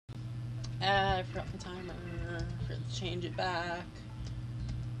I forgot my timer. Forgot to change it back.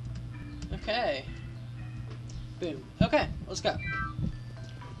 Okay. Boom. Okay, let's go.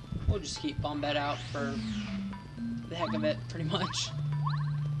 We'll just keep Bombette out for the heck of it, pretty much.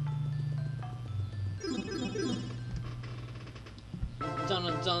 Dun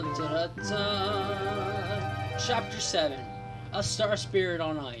dun dun dun dun. Chapter 7. A Star Spirit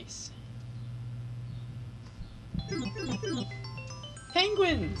on Ice.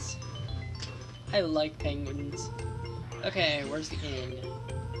 Penguins! I like penguins. Okay, where's the inn?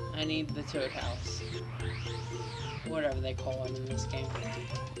 I need the Toad House. Whatever they call it in this game.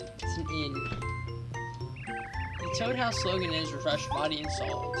 It's an inn. The Toad House slogan is refresh body and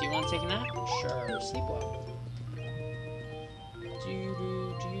soul. Do you want to take a nap? Sure, sleep well. Do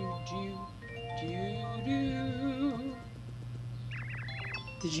do do do do do.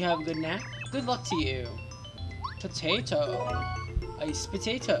 Did you have a good nap? Good luck to you. Potato. Iced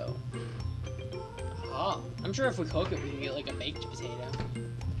potato. Ah, I'm sure if we cook it, we can get like a baked potato.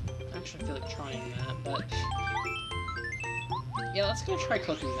 Actually, I feel like trying that, but yeah, let's go try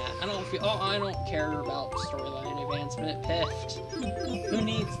cooking that. I don't care about storyline advancement. Piffed. Who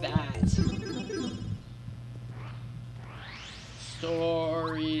needs that?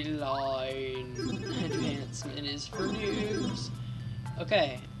 Storyline advancement is for noobs.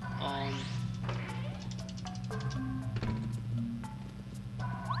 Okay.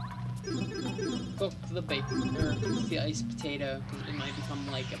 Cook the the iced potato, because it might become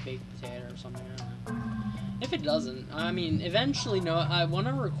like a baked potato or something. I don't know. If it doesn't, I mean, eventually, no. I want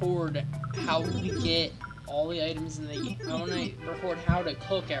to record how we get all the items in the. I want to record how to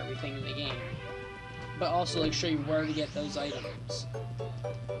cook everything in the game, but also like show you where to get those items.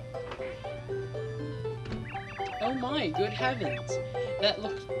 Oh my, good heavens! That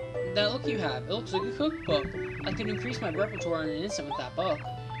look you have. It looks like a cookbook. I can increase my repertoire in an instant with that book.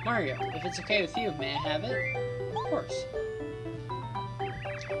 Mario, if it's okay with you, may I have it? Of course.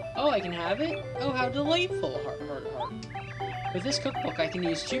 Oh, I can have it? Oh, how delightful, heart. With this cookbook, I can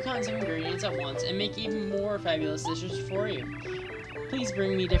use 2 kinds of ingredients at once and make even more fabulous dishes for you. Please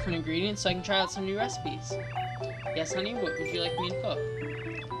bring me different ingredients so I can try out some new recipes. Yes, honey, what would you like me to cook?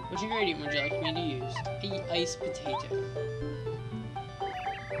 Which ingredient would you like me to use? The iced potato.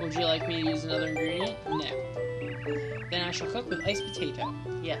 Would you like me to use another ingredient? No. Then I shall cook with iced potato.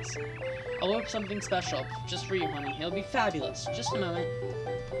 Yes. I'll whip something special just for you, honey. It'll be fabulous. Just a moment.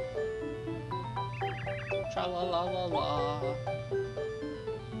 Tra-la-la-la-la.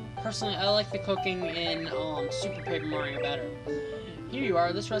 Personally, I like the cooking in Super Paper Mario better. Here you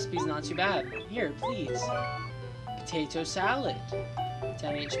are. This recipe's not too bad. Here, please. Potato salad.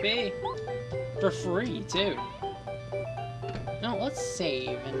 10 HP. For free, too. Now, let's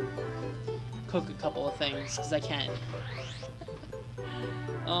save and cook a couple of things, because I can.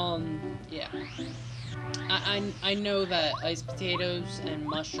 Yeah. I know that iced potatoes and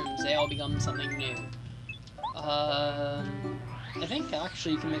mushrooms, they all become something new. I think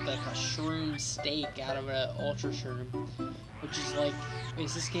actually you can make like a shroom steak out of an ultra shroom, which is like,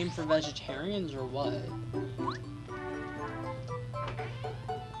 is this game for vegetarians or what?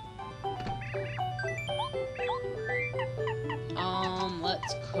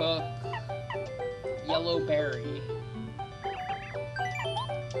 Let's cook yellow berry.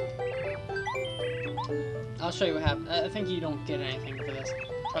 I'll show you what happens. I think you don't get anything for this.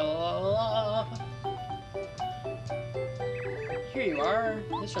 Tra-la-la-la. Here you are.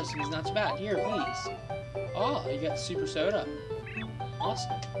 This recipe's not too bad. Here, please. Oh, you got super soda.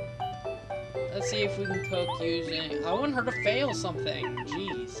 Awesome. Let's see if we can cook using... I want her to fail something.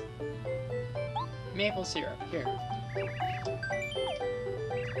 Jeez. Maple syrup. Here.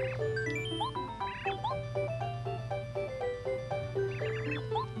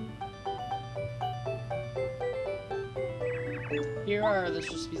 Here are, this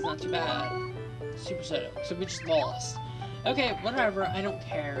recipe's not too bad. Super soda. So we just lost. Okay, whatever. I don't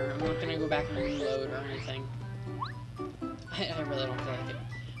care. I'm not gonna go back and reload or anything. I really don't feel like it.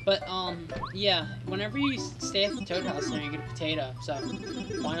 But, yeah. Whenever you stay at the Toad House now, you get a potato. So,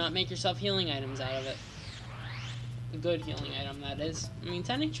 why not make yourself healing items out of it? A good healing item, that is. I mean,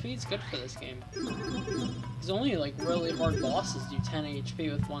 10 HP is good for this game. Because only, like, really hard bosses do 10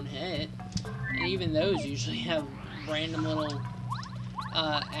 HP with one hit. And even those usually have random little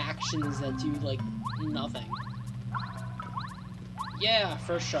actions that do, like, nothing. Yeah,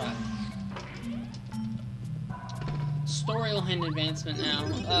 first shot. Storyline advancement now.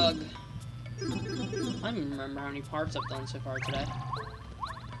 Ugh. I don't even remember how many parts I've done so far today.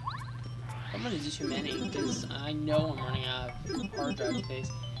 I'm gonna do too many, because I know I'm running out of hard drive space.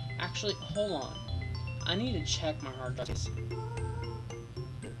 Actually, hold on. I need to check my hard drive space.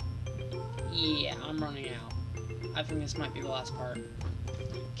 Yeah, I'm running out. I think this might be the last part.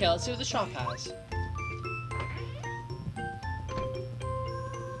 Okay, let's see what the shop has.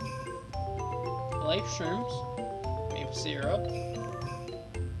 Life shrooms, maple syrup,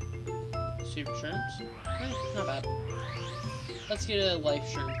 super shrooms. Not bad. Let's get a life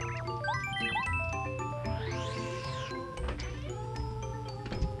shroom.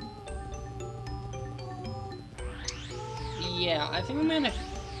 Yeah, I think I'm gonna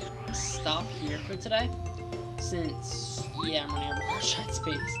stop here for today, since, yeah, I'm running out of flashlight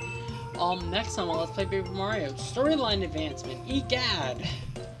space. Next time, let's play Paper Mario. Storyline advancement, egad!